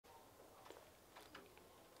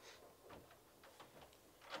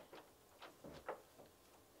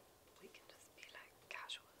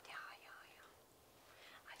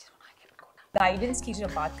Guidance की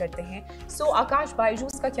जब बात करते हैं, सो आकाश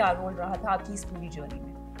बायजूस का क्या रोल रहा था आपकी इस पूरी जर्नी में?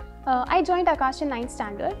 I joined Akash in 9th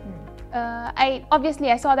standard.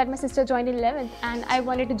 I saw that my sister joined in 11th and I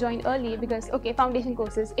wanted to join early because okay, foundation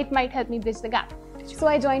courses, it might help me bridge the gap. So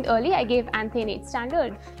I joined early. I gave ANTHE in 8th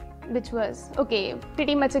standard, which was okay,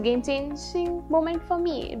 pretty much a game-changing moment for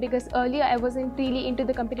me because earlier I wasn't really into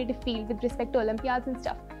the competitive field with respect to Olympiads and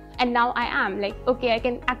stuff. And now I am like, okay, I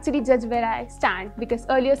can actually judge where I stand because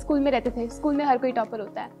earlier school में रहते थे, school में हर कोई topper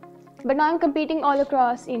होता है. But now I'm competing all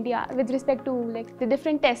across India with respect to like the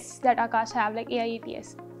different tests that Akash have, like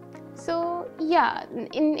AIETS. So yeah,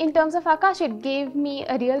 in terms of Akash, it gave me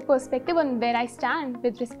a real perspective on where I stand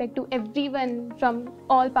with respect to everyone from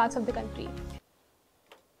all parts of the country.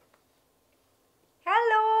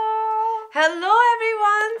 Hello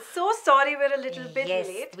everyone. So sorry we're a little bit late.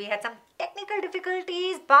 Yes, we had some technical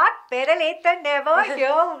difficulties, but better late than never.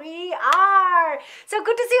 Here we are. So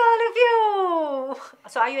good to see all of you.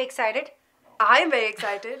 So are you excited? I'm very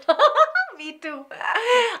excited. Me too.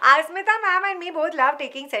 Asmita ma'am and me both love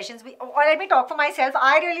taking sessions. Or let me talk for myself.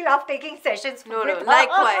 I really love taking sessions. No,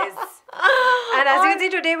 likewise. And as you can see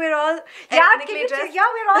today, we're all ethnically dressed. Yeah,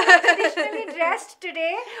 we're all traditionally dressed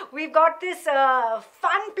today. We've got this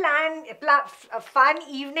fun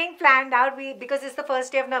evening planned out. Because it's the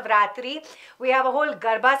first day of Navratri, we have a whole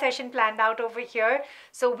Garba session planned out over here.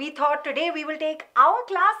 So we thought today we will take our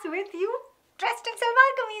class with you, dressed in salwar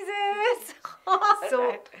kameezes.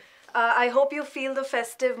 So I hope you feel the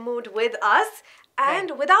festive mood with us.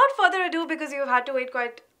 And without further ado, because you've had to wait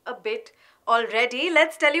quite a bit already,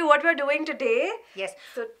 let's tell you what we're doing today. Yes.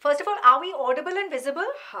 So first of all, are we audible and visible?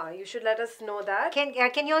 You should let us know that. Can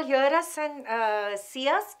you all hear us and see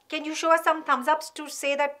us? Can you show us some thumbs ups to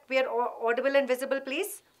say that we are audible and visible,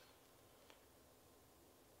 please?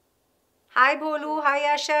 Hi Bolu, hi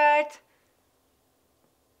Ashat.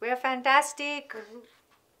 We're fantastic.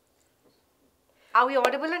 Are we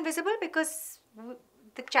audible and visible? Because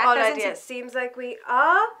the chat doesn't... Yes. Seems like we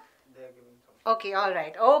are. Okay, all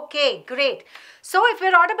right. Okay, great. So if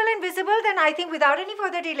we're audible and visible, then I think without any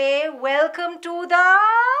further delay, welcome to the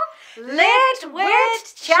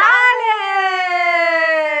LitWit Challenge.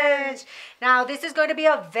 Now, this is going to be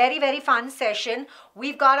a very, very fun session.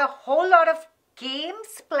 We've got a whole lot of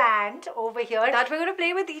games planned over here that we're going to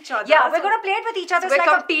play with each other. Yeah, we're going to play it with each other. So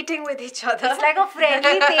we're competing with each other. It's like a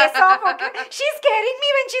friendly face-off. Okay? She's scaring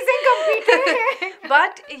me when she's saying competing.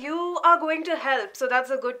 But you are going to help, so that's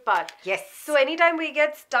a good part. Yes. So anytime we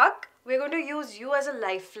get stuck, we're going to use you as a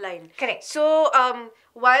lifeline. Correct. So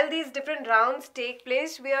while these different rounds take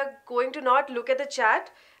place, we are going to not look at the chat.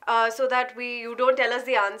 So that you don't tell us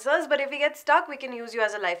the answers, but if we get stuck, we can use you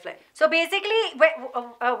as a lifeline. So basically,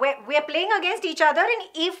 we're playing against each other, and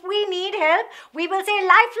if we need help, we will say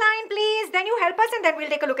lifeline, please. Then you help us, and then we'll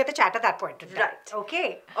take a look at the chat at that point. Right.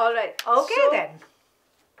 Okay. All right. Okay, so, then.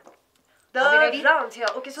 The rounds here.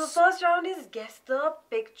 Okay, so first round is guess the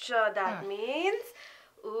picture. That means,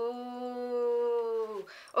 ooh.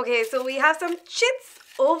 Okay, so we have some chits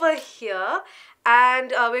over here.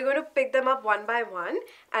 And we're going to pick them up one by one,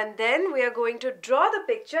 and then we are going to draw the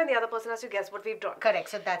picture, and the other person has to guess what we've drawn. Correct.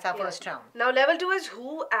 So that's our first round. Now level 2 is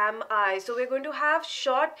who am I? So we're going to have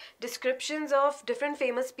short descriptions of different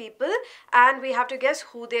famous people, and we have to guess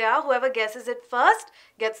who they are. Whoever guesses it first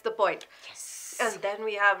gets the point. Yes. And then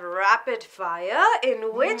we have rapid fire,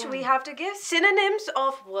 in which we have to give synonyms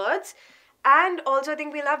of words. And also I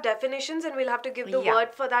think we'll have definitions, and we'll have to give the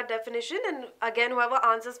word for that definition, and again whoever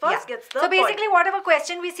answers first gets the point. So basically whatever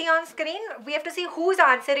question we see on screen, we have to see who's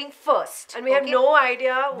answering first. And we have no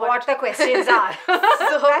idea what the questions are.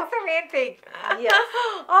 So that's the main thing. Yeah.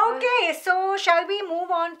 Okay, so shall we move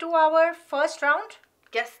on to our first round?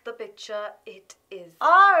 Guess the picture it is.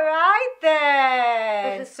 Alright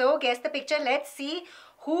then. So guess the picture. Let's see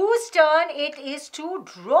whose turn it is to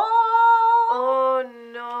draw. Oh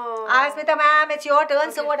no. Asmita ma'am, it's your turn.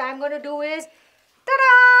 Okay. So what I'm going to do is,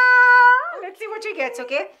 ta-da! Let's see what she gets,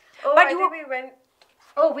 okay? Oh, but I think we went...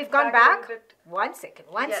 Oh, we've gone back? One second.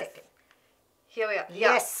 Here we are.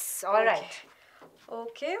 Yes, all right.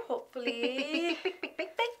 Okay, hopefully...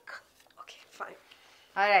 Pick. Okay, fine.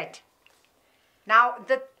 All right. Now,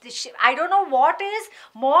 I don't know what is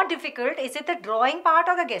more difficult. Is it the drawing part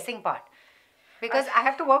or the guessing part? Because I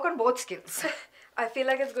have to work on both skills. I feel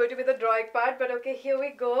like it's going to be the drawing part, but okay, here we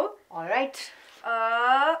go. All right.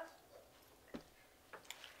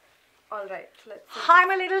 All right, let's see.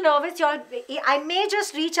 I'm a little nervous, y'all. I may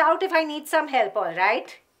just reach out if I need some help, all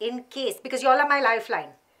right? In case, because y'all are my lifeline.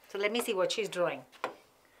 So let me see what she's drawing.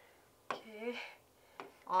 Okay.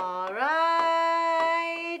 All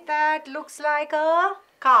right. That looks like a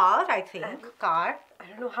car, I think. Car. I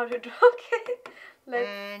don't know how to draw. Okay.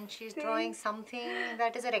 And she's drawing something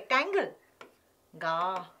that is a rectangle.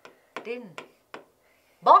 Garden.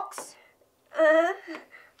 Box.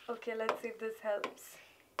 Okay, let's see if this helps.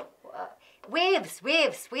 Waves.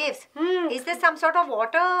 Is this some sort of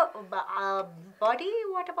water body?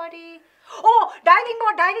 Water body? Oh, diving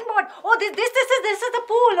board. Oh, this is the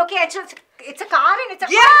pool. Okay, it's a car and it's a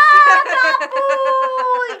the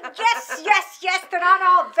pool. Yes,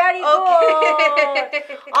 Tarana, very good.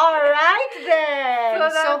 All right then. So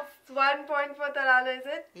that's 1 point for Tarana, is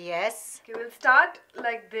it? Yes. Okay, we'll start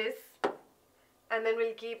like this, and then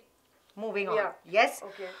we'll keep Moving on. Yeah. Yes.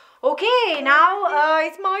 Okay. Okay, now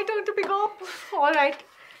it's my turn to pick up. All right.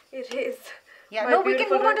 It is. Yeah, My no, we can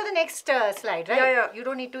beautiful move on to the next slide, right? Yeah. You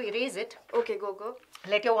don't need to erase it. Okay, go.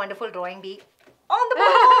 Let your wonderful drawing be on the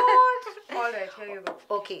board. All right, here you go.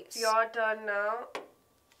 Okay. It's your turn now.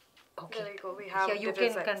 Okay. There we go. We have Here you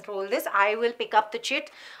different can sides. control this. I will pick up the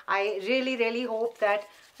chit. I really hope that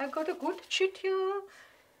I've got a good chit here.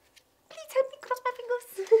 Please help me cross my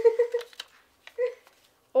fingers.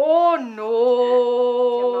 Oh no!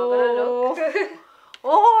 I'm not gonna look.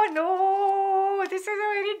 Oh no! This is a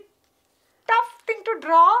very tough thing to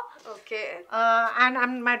draw. Okay.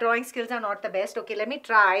 And my drawing skills are not the best. Okay, let me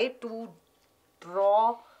try to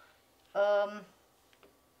draw.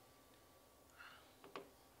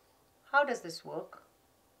 How does this work?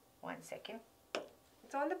 1 second.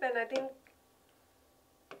 It's on the pen. I think.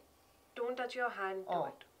 Don't touch your hand to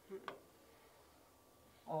it.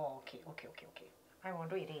 Oh, okay. I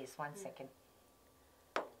want to erase. 1 second.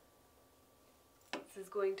 This is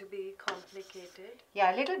going to be complicated.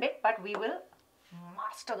 Yeah, a little bit, but we will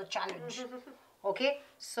master the challenge. Okay,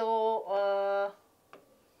 so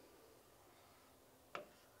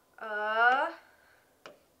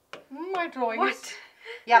my drawing is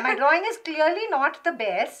my drawing is clearly not the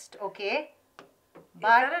best. Okay, Is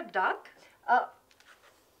that a duck?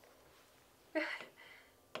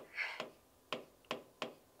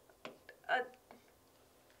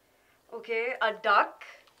 Okay, a duck.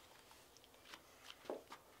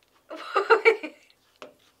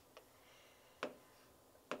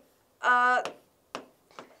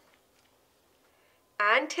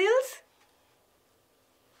 Anthills?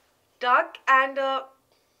 Duck and a...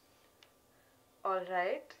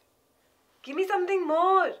 Alright. Give me something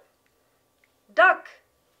more. Duck.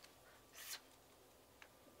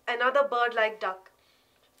 Another bird like duck.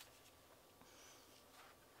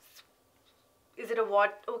 Is it a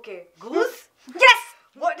what? Okay. Goose? yes.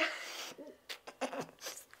 What?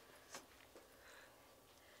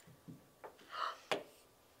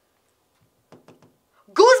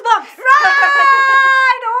 Goosebumps!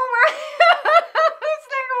 Right! Oh my! It's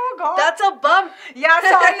like, oh god. That's a bump. Yeah,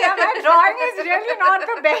 sorry, my drawing is really not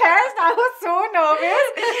the best. I was so nervous.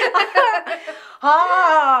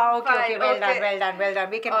 Okay, well done.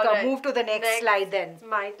 We can Alright. move to the next slide then. It's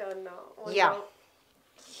my turn now. Oh, Yeah. no.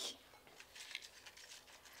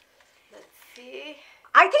 Let's see.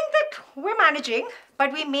 I think that we're managing,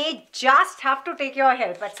 but we may just have to take your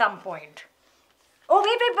help at some point. Oh,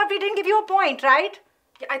 wait, but we didn't give you a point, right?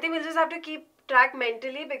 Yeah, I think we'll just have to keep track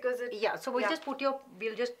mentally because it... Yeah, so we'll just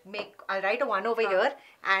I'll write a 1 over here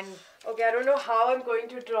and... Okay, I don't know how I'm going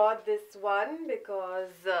to draw this one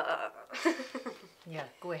because... Yeah,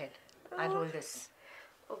 go ahead. I'll hold this.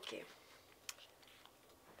 Okay.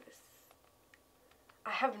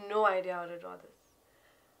 I have no idea how to draw this.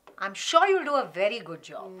 I'm sure you'll do a very good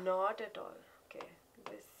job. Not at all. Okay,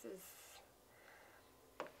 this is...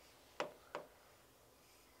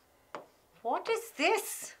 What is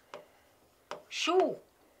this? Shoe.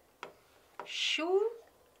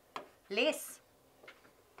 Lace.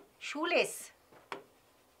 Shoelace.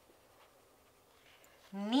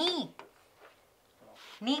 Knee.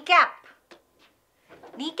 Kneecap.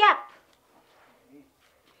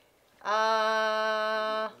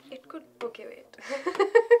 It could... Okay, wait.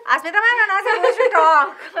 Asmita ma'am, you're not supposed to talk.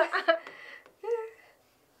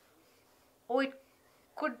 Oh, it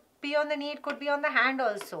could be on the knee, it could be on the hand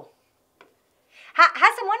also.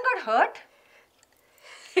 Has someone got hurt?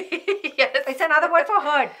 Yes. It's another word for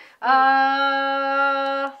hurt.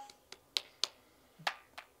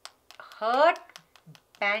 Hurt,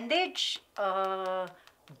 bandage,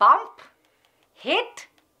 bump, hit,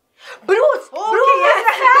 bruise. Okay,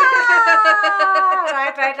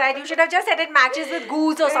 Right. You should have just said it matches with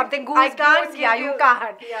goose or something. Goose, I can't goose. Yeah, give you you-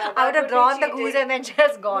 can't. Yeah, I would that have would be drawn the cheating. goose and then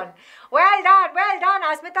just gone. Well done,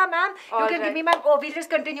 Asmita ma'am. You All can give right. me ma'am. Oh, we'll just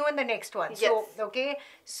continue in the next one. Yes. So, okay.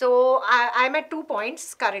 So, I'm at 2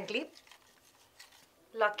 points currently.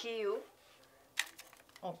 Lucky you.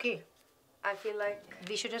 Okay. I feel like...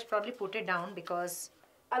 We should just probably put it down because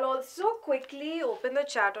I'll also quickly open the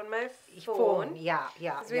chat on my phone. Yeah.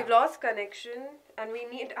 Because we've lost connection and we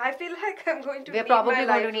need. I feel like I'm going to. We're probably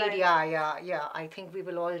going to need. Yeah. I think we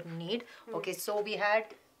will all need. Okay, so we had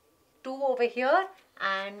 2 over here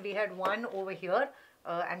and we had 1 over here,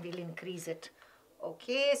 and we'll increase it.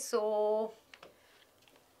 Okay, so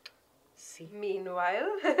see. Meanwhile,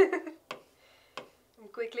 I'm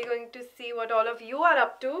quickly going to see what all of you are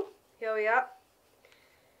up to. Here we are.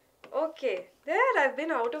 Okay, there, I've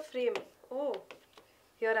been out of frame. Oh,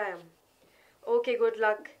 here I am. Okay, good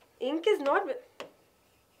luck. Ink is not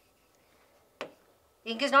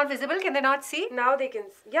visible. Can they not see? Now they can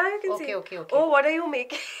see. Yeah, you can see. Okay. Oh, what are you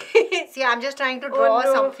making? See, I'm just trying to draw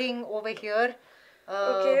something over here.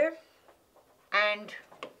 Okay. And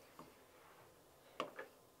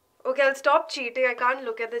okay, I'll stop cheating. I can't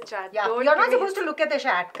look at the chat. yeah, you're not supposed to look at the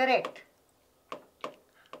chat. Correct.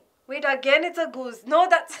 Wait, again it's a goose. No,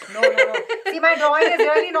 that's... No. See, my drawing is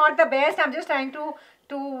really not the best. I'm just trying to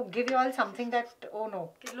give you all something that... Oh,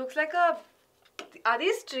 no. It looks like a... Are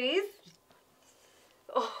these trees?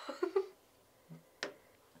 Oh.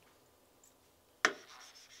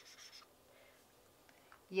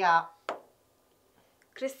 Yeah.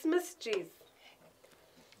 Christmas trees.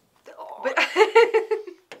 Oh. But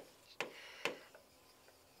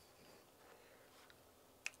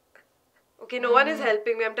okay, no one is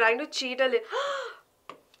helping me. I'm trying to cheat a little.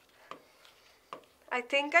 I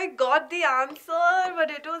think I got the answer, but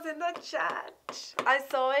it was in the chat. I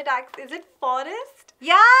saw it. Is it forest?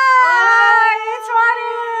 Yeah, it's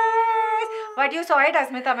forest. But you saw it,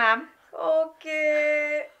 Asmita ma'am.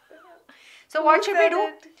 Okay. So what should we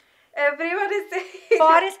do? Everyone is saying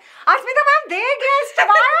forest. Asmita ma'am, they guessed.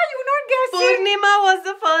 Why are you not guessing? Purnima was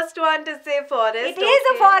the first one to say forest. It is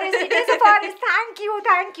a forest. It is a forest.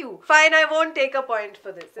 Thank you. Fine, I won't take a point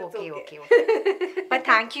for this. It's okay. But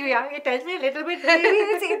thank you, yeah. It tells me a little bit.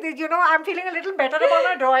 Maybe you know, I'm feeling a little better about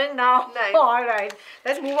my drawing now. Nice. All right.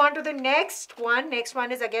 Let's move on to the next one. Next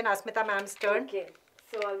one is again Asmita ma'am's turn. Okay.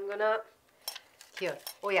 So I'm gonna... Here.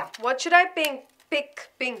 Oh, yeah. What should I pick? Pink.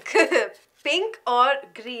 Pink or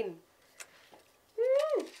green?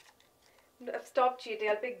 I've stopped cheating.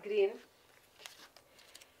 I'll pick green.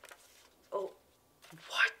 Oh.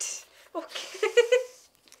 What? Okay.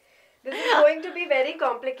 This is going to be very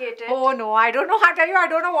complicated. Oh no, I don't know how to tell you. I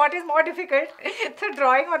don't know what is more difficult. The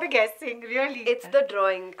drawing or the guessing, really. It's the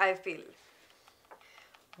drawing, I feel.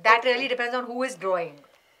 That really depends on who is drawing.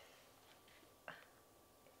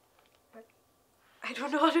 I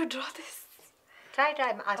don't know how to draw this. Try.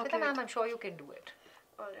 Asmita ma'am, I'm sure you can do it.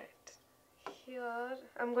 Alright. Here,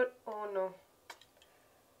 I'm good. Oh no.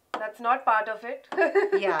 That's not part of it.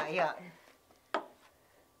 Yeah.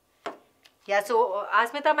 Yeah, so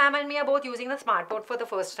Asmita ma'am and me are both using the smart board for the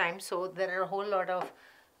first time. So there are a whole lot of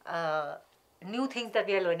new things that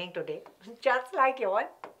we are learning today. Just like you all.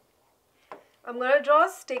 I'm going to draw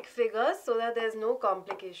stick figures so that there's no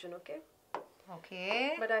complication, okay?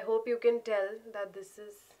 Okay. But I hope you can tell that this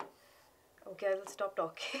is... Okay, I will stop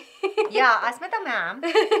talking. Yeah, Asmita ma'am.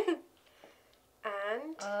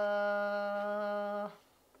 And...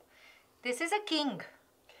 this is a king.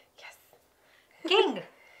 Yes. King.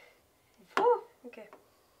 Oh, okay.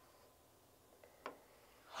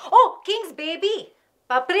 Oh, king's baby.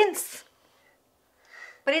 Prince.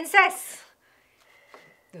 Princess.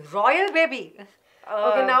 Royal baby.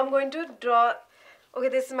 Okay, now I'm going to draw... Okay,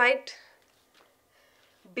 this might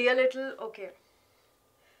be a little... Okay.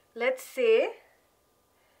 Let's say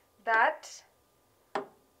that...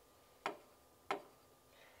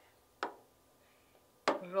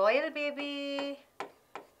 Royal baby.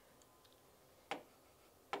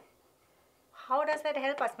 How does that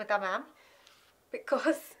help, Asmita ma'am?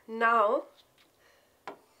 Because now...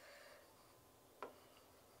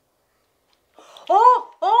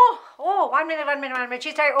 Oh, one minute.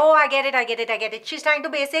 She's trying, I get it. She's trying to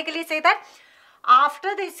basically say that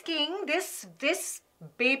after this king, this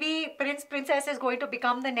baby princess is going to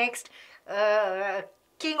become the next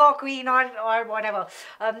king or queen or whatever.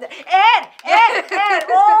 Heir.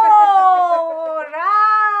 Oh, right.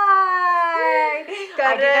 Correct.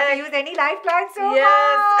 I didn't have to use any life plans so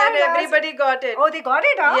Yes, far. and everybody got it. Oh, they got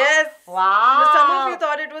it, huh? Yes. Wow. Some of you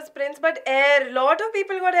thought it was prince, but heir. Lot of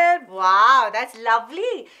people got heir. Wow, that's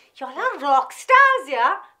lovely. Y'all are rock stars,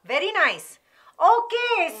 yeah? Very nice.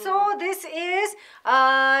 Okay, so this is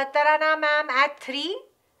Tarana ma'am at 3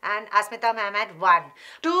 and Asmita ma'am at 1.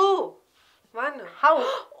 2. 1. How?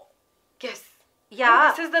 Yes.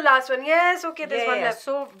 Yeah. Oh, this is the last one. Yes, okay, there's one left.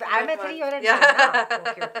 So I'm at 3, you're at 1. Yeah.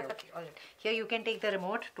 Okay. All right. Here you can take the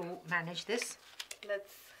remote to manage this.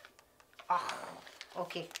 Let's...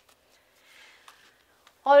 Okay.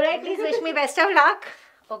 All right, please wish me best of luck.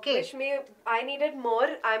 Okay. Wish me, I needed more.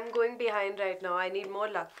 I'm going behind right now. I need more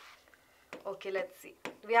luck. Okay, let's see.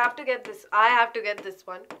 We have to get this. I have to get this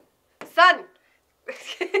one. Sun.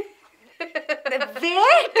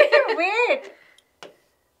 Wait.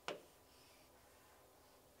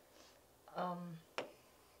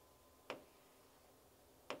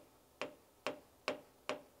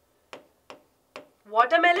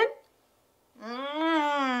 Watermelon?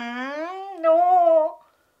 No.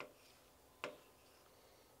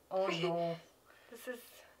 Oh no. This is...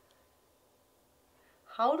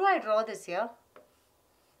 How do I draw this here?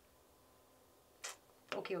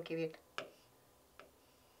 Okay, wait.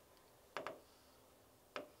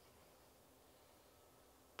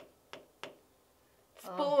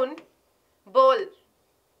 Spoon. Bowl.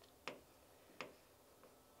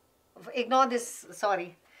 Ignore this,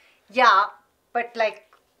 sorry. Yeah, but like...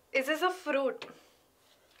 Is this a fruit?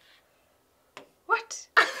 What?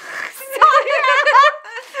 Sorry,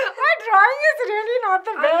 my drawing is really not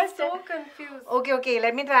the I'm best. so confused. Okay,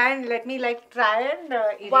 let me try and erase.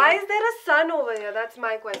 Why is there a sun over here? That's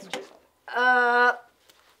my question.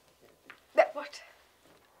 What?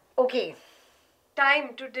 Okay.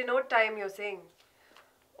 Time, to denote time, you're saying.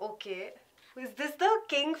 Okay. Is this the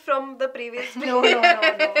king from the previous No. play?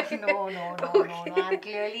 No. I'm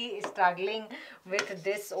clearly struggling with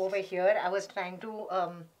this over here. I was trying to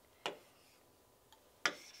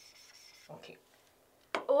okay.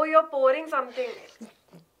 Oh, you're pouring something.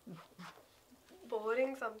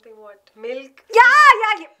 Pouring something, what? Milk?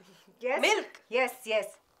 Yeah. Yes. Milk?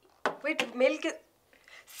 Yes. Wait, milk is...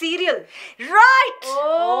 Cereal. Right.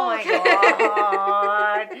 Oh, my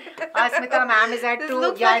God. Asmita ma'am is at This 2.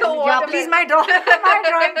 looks Yeah, like a watermelon. please, my drawing.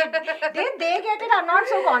 Did they get it? I'm not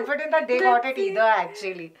so confident that they got it either,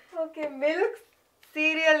 actually. Okay, milk,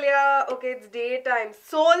 cereal, yeah. Okay, it's daytime.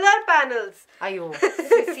 Solar panels. Ayo.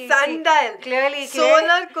 Sundial. Clearly.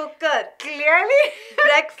 Solar cooker. Clearly.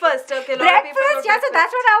 Breakfast. Okay, a lot of people Breakfast. know Yeah, so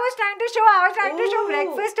that's what I was trying to show. I was trying to show Ooh.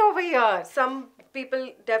 breakfast over here. Some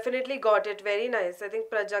people definitely got it. Very nice. I think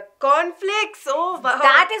cornflakes. Oh, wow.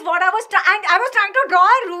 That is what I was trying. I was trying to draw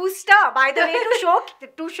a rooster, by the way,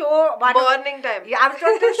 to show one Morning time. Yeah, I was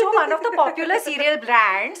trying to show one of the popular cereal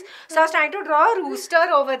brands. So I was trying to draw a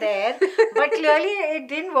rooster over there, but clearly it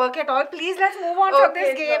didn't work at all. Please, let's move on from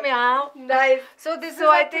this game, yeah. Nice. So this is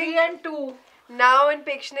I a 3 think and 2. now in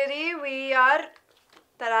Pictionary we are...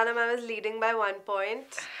 Tarana ma'am is leading by 1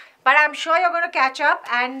 point. But I'm sure you're going to catch up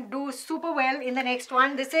and do super well in the next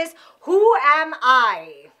one. This is Who Am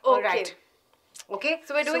I? All right. Okay.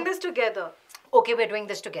 So we're doing this together. Okay, we're doing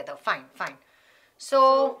this together. Fine.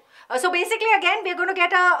 So basically, again, we're going to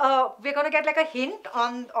get like a hint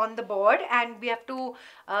on the board, and we have to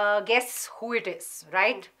guess who it is,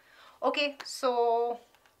 right? Okay. So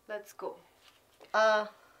Let's go. I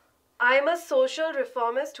am a social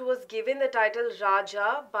reformist who was given the title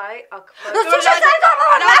Raja by Akbar.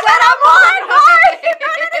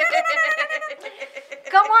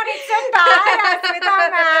 Come on, it's a tie, Asmita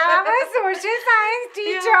ma'am. I'm a social science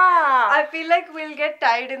teacher. I feel like we'll get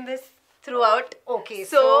tied in this throughout. Okay,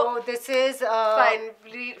 so this is fine.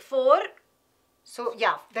 4. So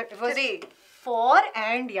yeah, that was 3. 4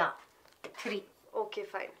 and 3. Okay,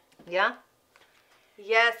 fine. Yeah.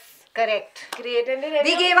 Yes. Correct. Great. And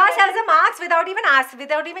we gave ourselves the marks without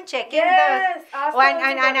even checking. Yes.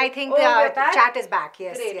 And I think the chat is back.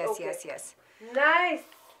 Yes. Great, Yes. okay. Yes. Nice.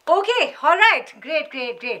 Okay. All right.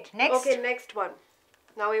 Great. Next. Okay, next one.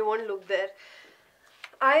 Now we won't look there.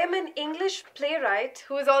 I am an English playwright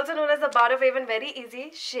who is also known as the Bard of Avon. Very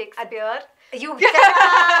easy. Shakespeare. You. She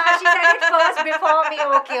said it first before me.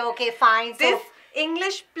 Okay. Fine. This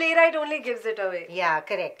English playwright only gives it away. Yeah,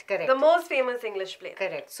 correct. The most famous English play.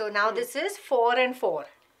 Correct. So now this is 4 and 4,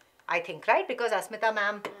 I think, right? Because Asmita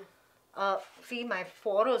ma'am, see, my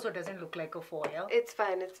 4 also doesn't look like a 4, yeah? It's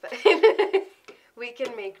fine. We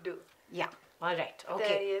can make do. Yeah. All right. Okay.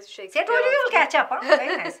 There he is, See, I Shakespeare. told you you'll catch up, huh?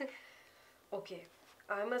 Very nice. Okay.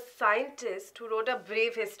 I'm a scientist who wrote a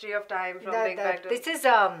brief history of time from Big Bang to... This is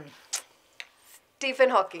Stephen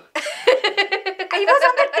Hawking. It was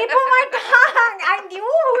on the tip of my tongue. I knew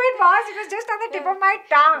who it was. It was just on the tip of my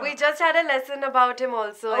tongue. We just had a lesson about him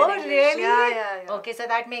also. Oh, in English. really? Yeah. Okay, so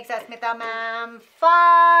that makes Asmita ma'am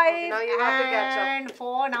 5. Okay, now you have to catch up. And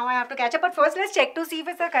 4. Now I have to catch up. But first, let's check to see if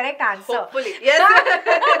it's the correct answer. Hopefully. Yes.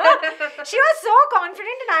 She was so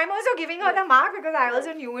confident, and I'm also giving her the mark because I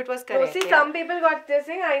also knew it was correct. No, see, some people got this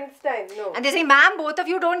thing, Einstein. No. And they say, ma'am, both of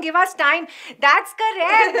you don't give us time. That's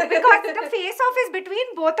correct. Because the face-off is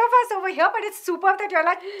between both of us over here. But it's superb that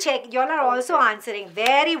y'all are also answering.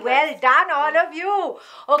 Very well done, all of you.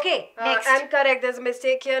 Okay, next. I'm correct. There's a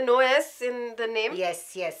mistake here. No S in the name. Yes.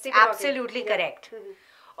 Stephen Absolutely Hawking. correct.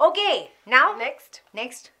 Okay, now Next.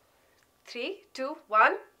 Next. 3, 2,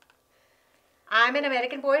 1. I'm an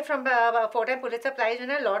American poet from 4-time Pulitzer Prize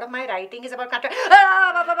winner. A lot of my writing is about country.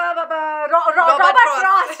 Robert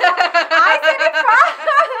Frost. I said it fast.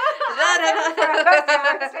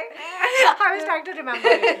 I was trying to remember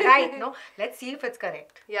it. Right, no? Let's see if it's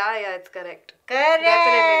correct. Yeah, it's correct. Correct.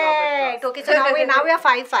 Definitely Robert Frost. Okay, so now we are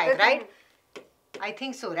 5-5, right? I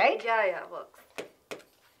think so, right? Yeah, works.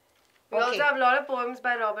 We Okay. also have a lot of poems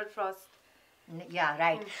by Robert Frost. Yeah,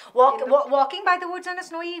 right. Walking by the woods on a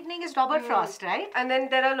snowy evening is Robert Frost, right? And then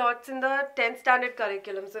there are lots in the 10th standard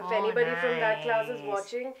curriculum. So if Oh, anybody from that class is nice.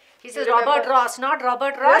 watching, He you says remember- Robert Ross, not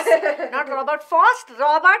Robert Ross, not Robert Frost,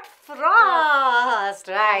 Robert Frost,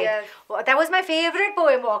 right? Yes. Well, that was my favorite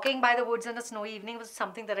poem. Walking by the woods on a snowy evening was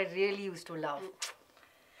something that I really used to love.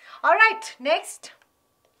 All right, next.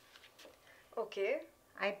 Okay.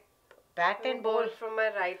 I bat and Ball bowl. from my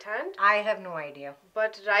right hand, I have no idea.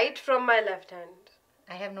 but right from my left hand.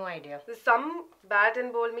 I have no idea. So some bat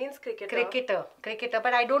and bowl means cricketer. Cricketer,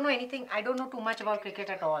 but I don't know anything. I don't know too much about cricket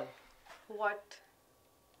at all. What?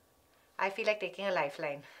 I feel like taking a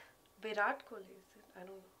lifeline. Virat Kohli is it? I don't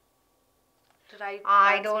know. Right.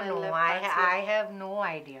 I batsman, don't know. left I batsman. have no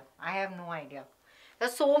idea. I have no idea.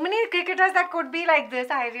 There's so many cricketers that could be like this.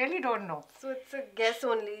 I really don't know. So it's a guess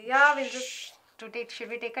only. Yeah, we'll just. Should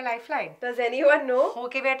we take a lifeline? Does anyone know?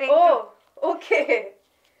 Okay, we are taking. Oh, okay.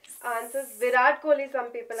 Answers Virat Kohli. Some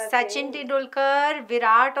people are Sachin saying. Tendulkar,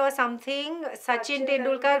 Virat or something. Sachin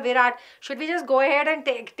Tendulkar, Virat. Should we just go ahead and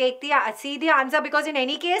see the answer? Because in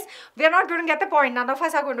any case, we are not going to get the point. None of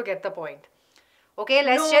us are going to get the point. Okay,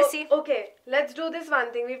 let's just see. Okay, let's do this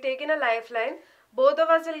one thing. We've taken a lifeline. Both of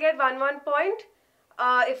us will get one point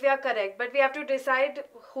if we are correct. But we have to decide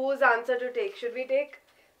whose answer to take. Should we take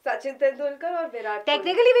Sachin Tendulkar or Virat Kohli?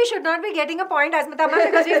 Technically, we should not be getting a point, Asmita,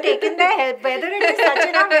 because we've taken their help. Whether it is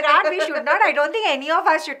Sachin or Virat, we should not. I don't think any of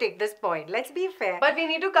us should take this point. Let's be fair. But we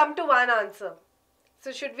need to come to one answer.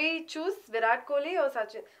 So should we choose Virat Kohli or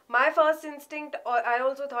Sachin? My first instinct, I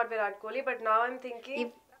also thought Virat Kohli, but now I'm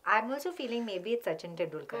thinking... I'm also feeling maybe it's Sachin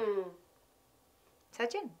Tendulkar.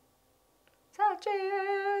 Sachin.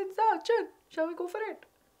 Shall we go for it?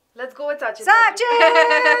 Let's go with Sachin.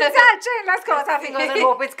 Sachin! Let's cross our fingers and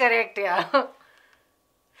hope it's correct, yeah. Sachin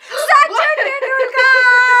Tendulkar!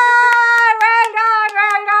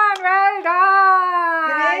 Well done!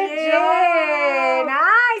 Great job!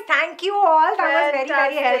 Nice! Thank you all. That was very,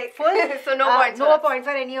 very helpful. So no points for No us. point for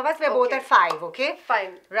any of us. We're both Okay. at 5, okay?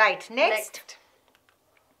 Fine. Right, next.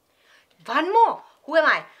 One more. Who am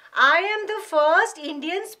I? I am the first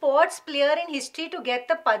Indian sports player in history to get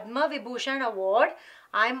the Padma Vibhushan award.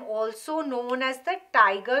 I am also known as the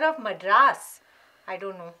Tiger of Madras. I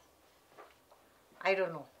don't know.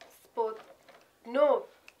 Sport. No.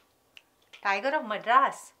 Tiger of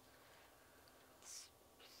Madras.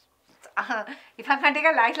 If I can take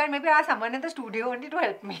a lifeline, maybe I ask someone in the studio only to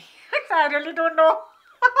help me. I really don't know.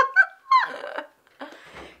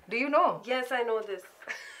 Do you know? Yes, I know this.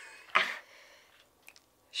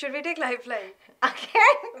 Should we take lifeline?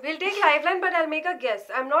 Again? We'll take lifeline, but I'll make a guess.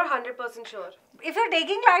 I'm not 100% sure. If you're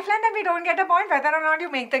taking lifeline, then we don't get a point whether or not you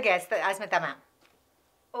make the guess, Asmita ma'am.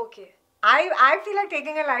 Okay. I feel like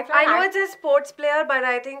taking a lifeline. I know it's a sports player, but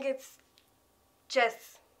I think it's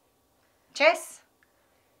chess. Chess.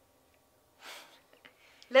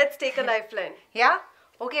 Let's take a lifeline. Yeah?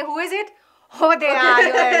 Okay, who is it? Oh, they are.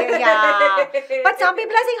 Yeah. But some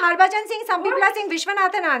people are saying Harbhajan Singh, some people are saying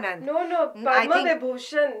Vishwanathan Anand. No. I Padma think-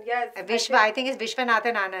 Vibhushan. Yes. I think it's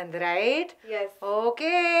Vishwanathan Anand, right? Yes.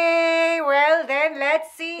 Okay, well then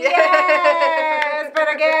let's see. Yes, but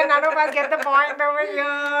again, none of us get the point over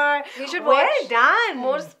here. We should well watch done.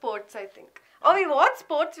 more sports, I think. Oh, we watch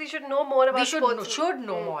sports. We should know more about We should sports.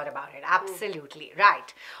 know more about it. Absolutely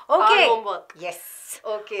right. Our Okay. homework. Yes.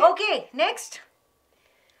 Okay. Okay. Next.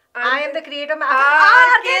 I am the creator. Narayan.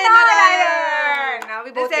 Now we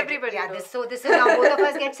This both get it. everybody Yeah. knows. This is now both of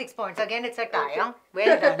us get 6 points. Again, it's a tie. Huh?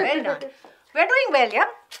 Well done. Well done. We're doing well, yeah.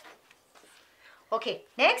 Okay.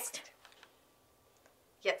 Next.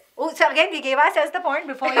 Yes. Oh, so again, we gave ourselves the point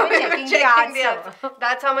before even We were checking the checking answer.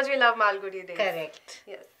 That's how much we love Malgudi Days. Correct.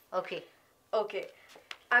 Yes. Okay. Okay.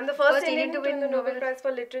 I'm the first Indian to win the Nobel Prize for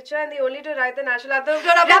Literature and the only to write the national anthem of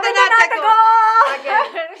Rabindranath Tagore. Again.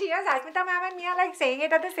 Yes, Asmita ma'am and me are like saying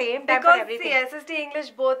it at the same time for Because everything. see, SST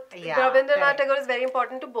English both, Yeah, Rabindranath correct. Tagore is very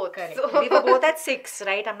important to both. Correct. So We were both at 6,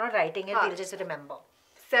 right? I'm not writing it. Huh. We'll just remember.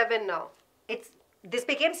 7 now. This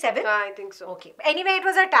became 7? I think so. Okay. Anyway, it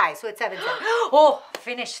was a tie, so it's 7-7. Oh,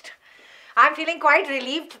 finished. I'm feeling quite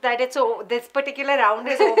relieved that this particular round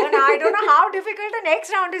is over. Now, I don't know how difficult the next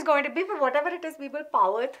round is going to be, but whatever it is, we will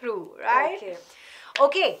power through, right? Okay.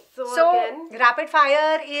 Okay, So so again- rapid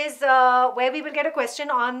fire is where we will get a question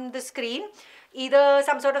on the screen. Either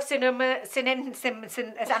some sort of synonym, I'm saying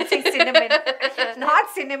cinnamon, not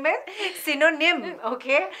cinnamon, synonym,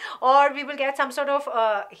 okay? Or we will get some sort of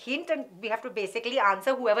hint and we have to basically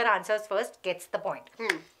answer. Whoever answers first gets the point.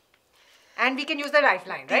 And we can use the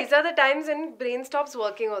lifeline, right? These are the times when brain stops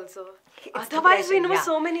working also. Otherwise, we depression, know yeah.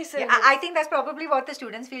 so many Yeah, synonyms. I think that's probably what the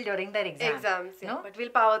students feel during their Exams, yeah. No? But we'll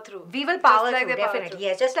power through. We will Just power like through, they power definitely. through.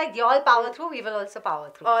 Yes, just like they all power through, we will also power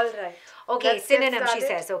through. All right. Okay, Let's get synonym, she started.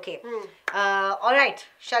 says. Okay. All right.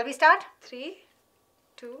 Shall we start? 3,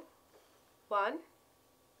 2, 1.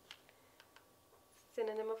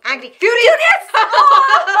 Synonym of Angry. Furious.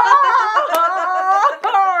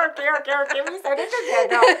 Okay. We said it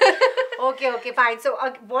together. Okay, fine. So,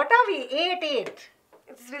 what are we? 8.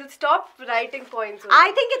 We'll stop writing points. Only.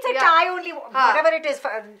 I think it's a Yeah. tie only. Whatever it is.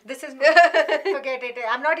 This is. Forget it.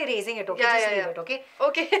 I'm not erasing it. Okay, just leave it. Okay.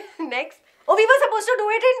 Okay. Next. Oh, we were supposed to do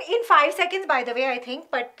it in 5 seconds, by the way, I think,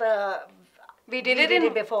 but We did it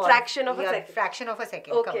in before. fraction of a Yeah, second. fraction of a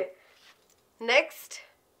second. Come Okay. Next.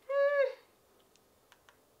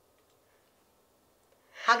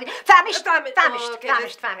 Hungry. Famished. Famished. Famished. Oh, okay,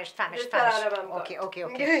 Famished. This Tarana ma'am got.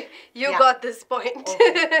 Okay. You Yeah. got this point.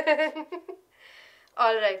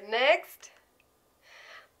 All right. Next.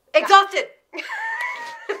 Exhausted.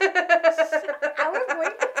 I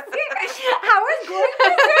was going to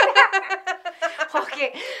say that.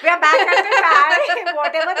 Okay, we are back at a tie.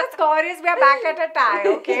 Whatever the score is, we are back at a tie,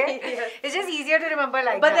 okay? Yes. It's just easier to remember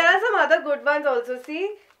like But that. there are some other good ones also.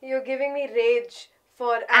 See, you're giving me rage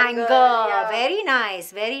for anger. Anger.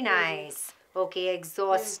 Very nice. Okay,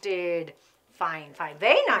 exhausted. Fine.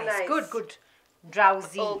 Very nice. Nice. Good.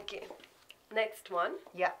 Drowsy. Okay. Next one.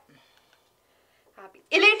 Yeah. Happy.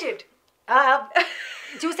 Elated.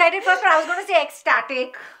 You said it first, but I was going to say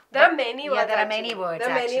ecstatic. There are many words. Yeah, there are actually. many words. There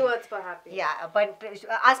are many actually. words for happy. Yeah, but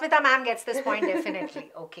Asmita ma'am gets this point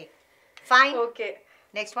definitely. Okay. Fine. Okay.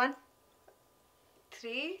 Next one.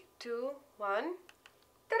 3, 2, 1.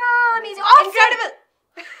 Ta-da! An easy. Oh, Incredible.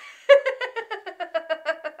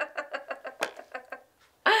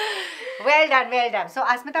 Well done. So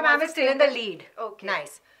Asmita ma'am is still in the lead. Okay.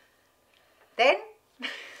 Nice. Then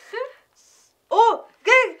Oh,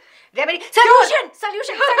 good. remedy. Solution.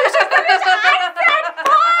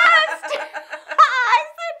 I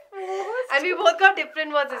said And we both got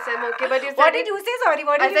different words this time. Okay, but you said What did you say? Sorry,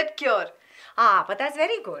 what did I you said cure. but that's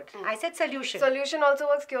very good. I said solution. Solution also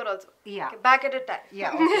works. Cure also. Yeah. Okay, back at a time.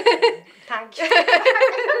 Yeah, okay. Thank you.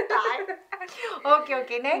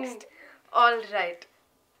 Okay, next. All right.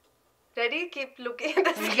 Ready? Keep looking at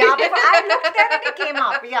the screen. Yeah, I looked there and it came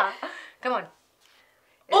up. Yeah. Come on.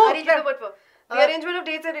 Oh, Arrangement- keep the word for. The arrangement of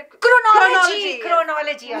dates and Chronology. yes.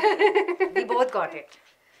 Chronology. Okay. We both got it.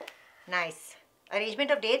 Nice.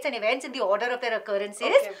 Arrangement of dates and events in the order of their occurrences.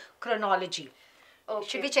 Okay. Chronology. Okay.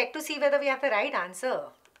 Should we check to see whether we have the right answer?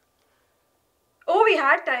 Oh, we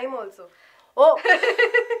had time also. Oh.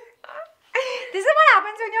 This is what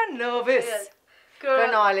happens when you're nervous. Yes.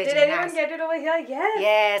 Chronology, Did anyone nice. get it over here? Yes.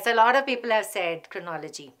 Yes, a lot of people have said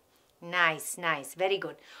chronology. Nice. Very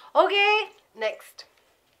good. Okay. Next.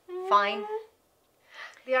 Fine.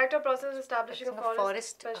 The act or process of establishing a Forest.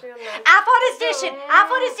 forest, especially on land. Afforestation.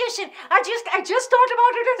 I just thought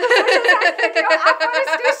about it in the social science video.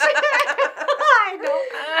 Afforestation. I know.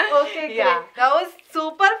 Okay, great. Yeah. That was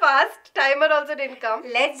super fast. Timer also didn't come.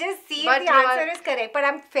 Let's just see But if the you answer are- is correct. But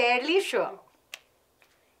I'm fairly sure.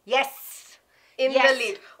 Yes. In Yes. the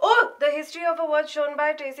lead. Oh, the history of a word shown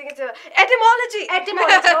by tracing its etymology.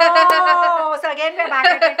 Etymology. Oh, so again we're back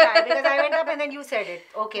at the time because I went up and then you said it.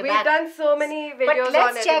 Okay, We've back. done so many But videos on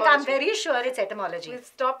let's check. I'm etymology. very sure it's etymology. We've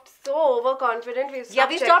stopped so overconfident. We've Yeah,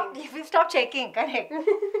 stopped we've stopped checking. Correct.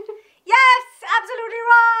 Yes, absolutely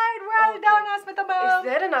right. Well Okay. done, Asmita Is ma'am.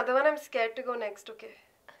 there another one? I'm scared to go next. Okay.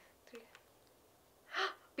 3.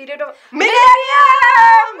 Period of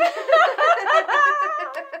millennium.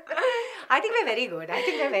 I think we're very good.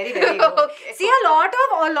 Very good. Okay. See, a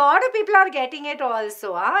lot of people are getting it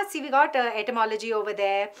also. See, we got etymology over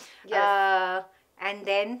there. Yes. And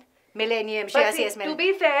then millennium. But see, to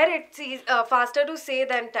be fair, it's faster to say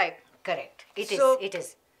than type. Correct. It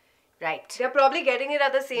is. Right. They're probably getting it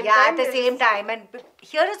at the same Yeah, time. at the same time. And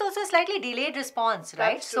here is also a slightly delayed response,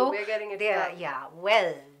 right? That's true. We're getting it done. Yeah,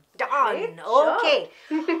 well done. Great job. Okay.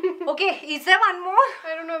 Okay, is there one more?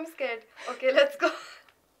 I don't know, I'm scared. Okay, let's go.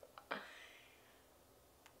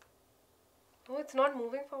 Oh, it's not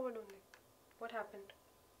moving forward only. What happened?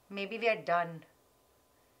 Maybe we are done.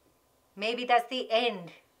 Maybe that's the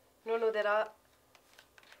end. No, there are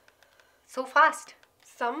So fast.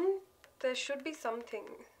 there should be something.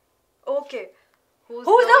 Okay. Who's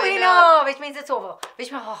the winner? Which means it's over.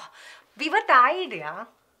 Which means, we were tied, yeah.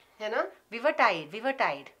 You know? We were tied.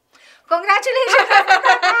 Congratulations!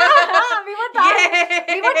 We were tied.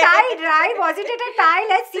 We were tied, right? Wasn't it a tie?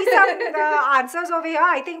 Let's see some answers over here.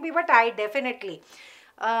 I think we were tied, definitely.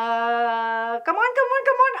 Come on.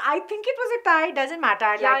 I think it was a tie. Doesn't matter.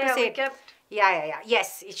 I'd like to say it. Yeah.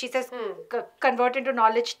 Yes, she says convert into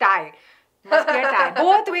knowledge tie. Must be a tie.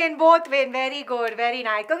 Both win. Very good. Very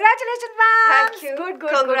nice. Congratulations, ma'am. Thank you. Good.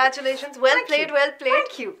 Congratulations. Well played.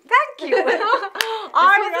 Thank you.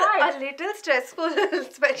 All right. A little stressful,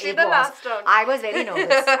 especially the last round. I was very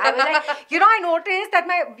nervous. I was like, I noticed that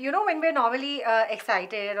when we're normally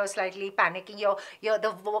excited or slightly panicking, your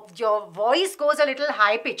voice goes a little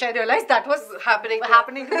high pitch. I realized that was happening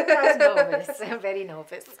to me. I was nervous. Very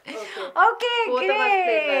nervous. Okay, Both great. of us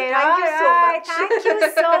played well. Thank you so much. Thank you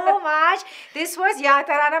so much. This was,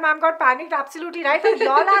 Tarana ma'am got panicked, absolutely right. But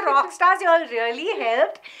y'all are rock stars. Y'all really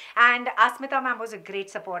helped. And Asmita ma'am was a great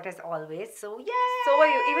support as always. So, yeah. So were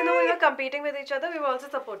you. Even though we were competing with each other, we were also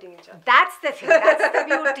supporting each other. That's the thing. That's the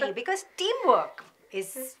beauty. Because teamwork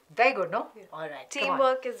is very good, no? Yeah. All right.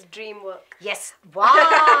 Teamwork is dream work. Yes.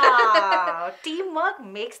 Wow. Teamwork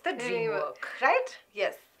makes the dream work. Right?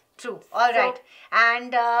 Yes. True. All right.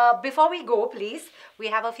 And before we go, please, we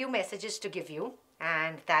have a few messages to give you.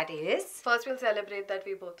 And that is... First, we'll celebrate that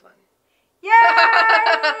we both won. Yay!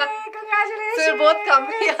 Congratulations! So we'll both come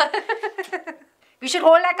here. We should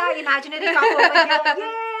hold like our imaginary cup over here.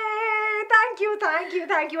 Yay!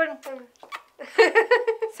 Thank you.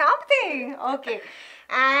 Something. Okay.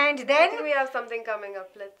 And then... I think we have something coming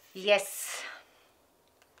up. Let's... Yes.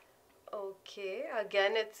 Okay.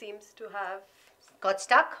 Again, it seems to have... Got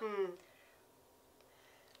stuck?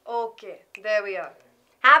 Okay. There we are.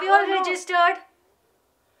 Have you all registered?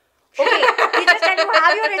 Okay, we just tell you,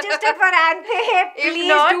 have you registered for ANTHE?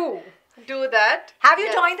 Please do that. Have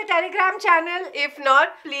you joined the Telegram channel? If not,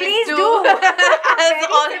 please do.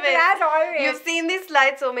 As always. You've seen this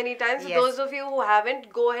slide so many times. Yes. Those of you who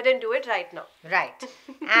haven't, go ahead and do it right now. Right.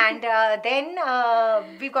 And then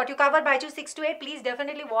we've got you covered by BYJU'S 6 to 8. Please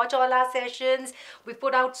definitely watch all our sessions. We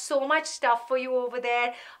put out so much stuff for you over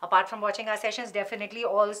there. Apart from watching our sessions, definitely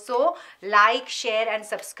also like, share and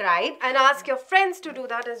subscribe. And ask your friends to do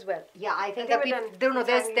that as well. Yeah, I think that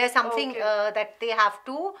there's something that they have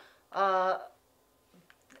to...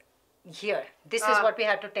 here, this is what we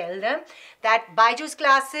have to tell them, that BYJU'S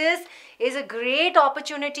classes is a great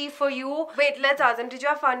opportunity for you. Wait, let's ask them, did you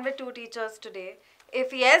have fun with 2 teachers today?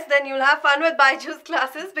 If yes, then you'll have fun with BYJU'S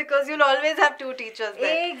classes because you'll always have 2 teachers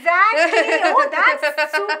there. Exactly. Oh, that's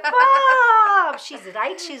superb.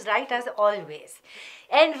 She's right as always.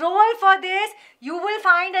 Enroll for this. You will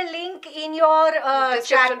find a link in your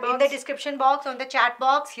chat, in the description box, on the chat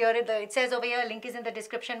box. Here it says over here, link is in the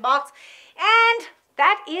description box. And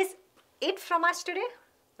that is it from us today.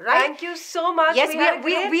 Right? Thank you so much. Yes,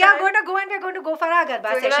 we are going to go and we're going to go for our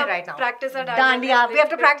Garba session right now. Practice our Dandiya. We have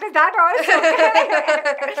to practice that also.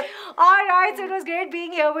 All right, so it was great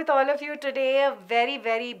being here with all of you today. A very,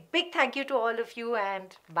 very big thank you to all of you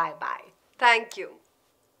and bye-bye. Thank you.